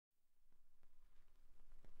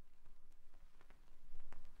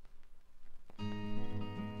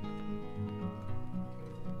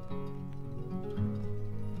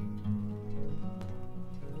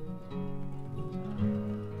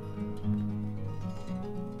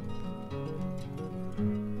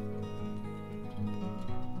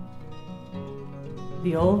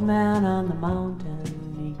The old man on the mountain,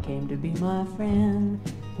 he came to be my friend.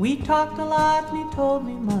 We talked a lot and he told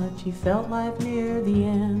me much, he felt life near the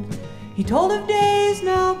end. He told of days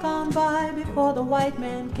now gone by before the white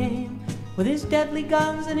man came, with his deadly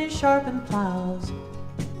guns and his sharpened plows,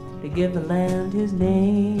 to give the land his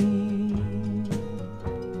name.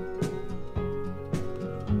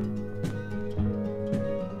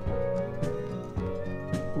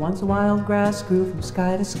 Once wild grass grew from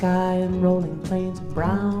sky to sky and rolling plains of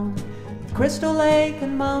brown, with crystal lake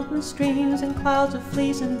and mountain streams and clouds of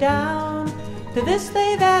fleece and down. To this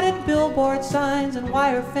they've added billboard signs and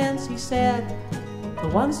wire fence, he said. The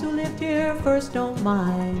ones who lived here first don't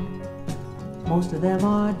mind, most of them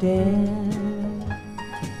are dead.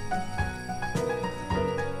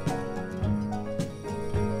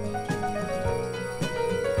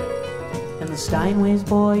 And the Steinway's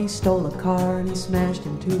boy, he stole a car and he smashed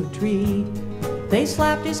into a tree. They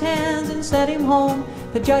slapped his hands and sent him home,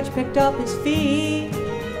 the judge picked up his fee.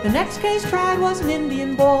 The next case tried was an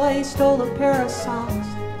Indian boy, he stole a pair of socks,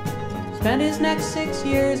 spent his next 6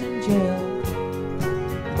 years in jail,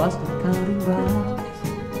 busted counting rocks.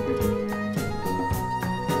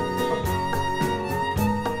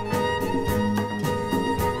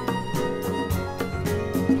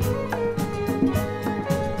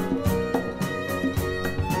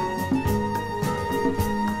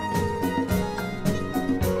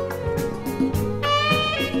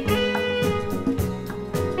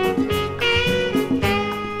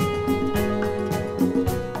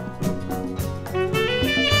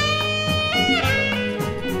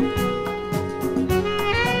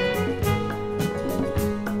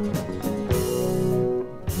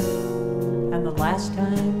 Last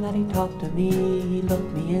time that he talked to me, he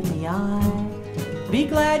looked me in the eye. Be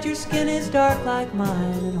glad your skin is dark like mine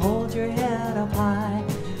and hold your head up high.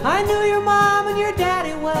 I knew your mom and your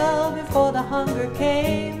daddy well before the hunger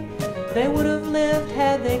came. They would have lived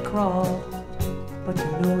had they crawled, but you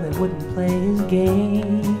know they wouldn't play his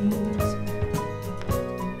games.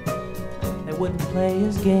 They wouldn't play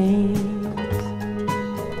his games.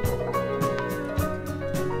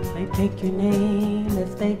 They'd take your name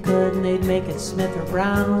if they could, and they'd make it Smith or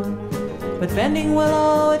Brown. But bending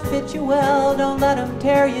willow, it fits you well, don't let them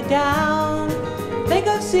tear you down. Think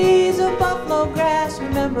of seeds of buffalo grass,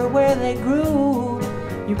 remember where they grew.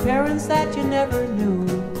 Your parents that you never knew,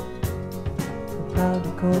 the proud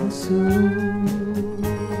Dakota Sioux.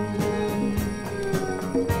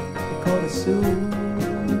 Dakota Sioux.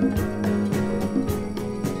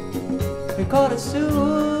 Dakota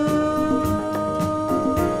Sioux.